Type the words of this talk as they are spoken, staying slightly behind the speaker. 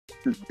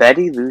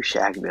Betty Lou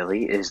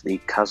Shaggbilly is the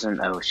cousin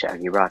of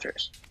Shaggy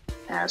Rogers.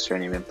 As her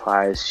name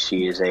implies,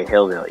 she is a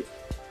hillbilly,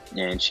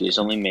 and she has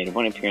only made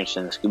one appearance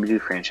in the Scooby-Doo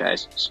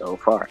franchise so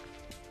far.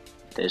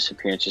 This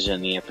appearance is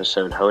in the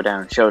episode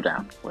Hoedown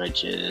Showdown,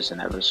 which is an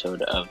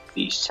episode of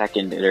the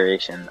second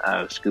iteration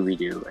of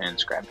Scooby-Doo and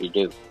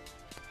Scrappy-Doo.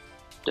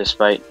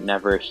 Despite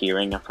never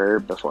hearing of her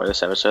before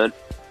this episode,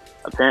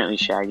 apparently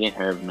Shaggy and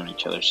her have known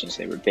each other since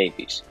they were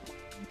babies.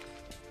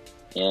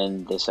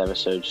 In this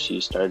episode, she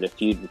started a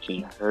feud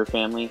between her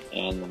family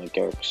and the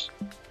McGurks,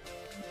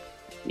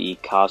 the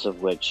cause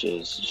of which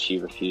is she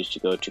refused to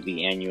go to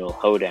the annual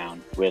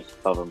hoedown with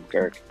Bubba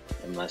McGurk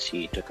unless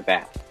he took a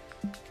bath,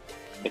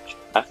 which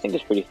I think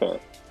is pretty fair.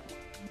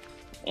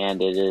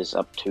 And it is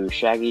up to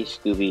Shaggy,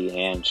 Scooby,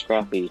 and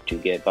Scrappy to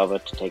get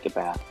Bubba to take a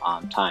bath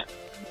on time.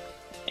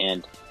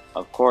 And,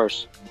 of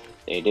course,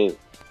 they do.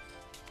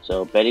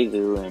 So Betty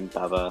Lou and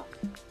Bubba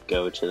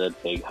go to the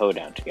big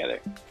hoedown together.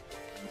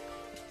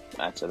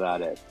 That's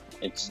about it.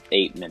 It's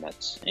 8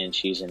 minutes, and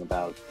she's in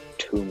about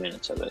 2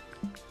 minutes of it.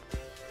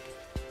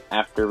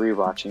 After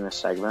rewatching this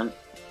segment,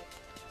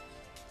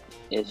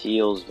 it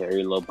feels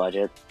very low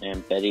budget,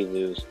 and Betty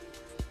Lou's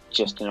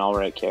just an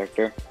alright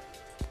character.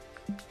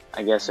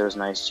 I guess it was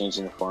nice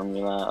changing the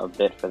formula a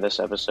bit for this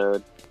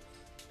episode.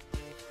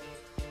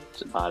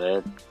 That's about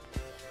it.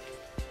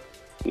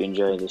 If you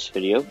enjoyed this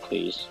video,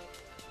 please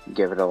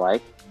give it a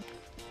like.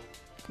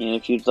 And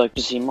if you'd like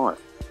to see more,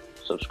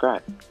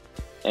 subscribe.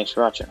 Thanks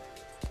for watching.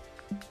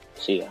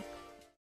 See ya.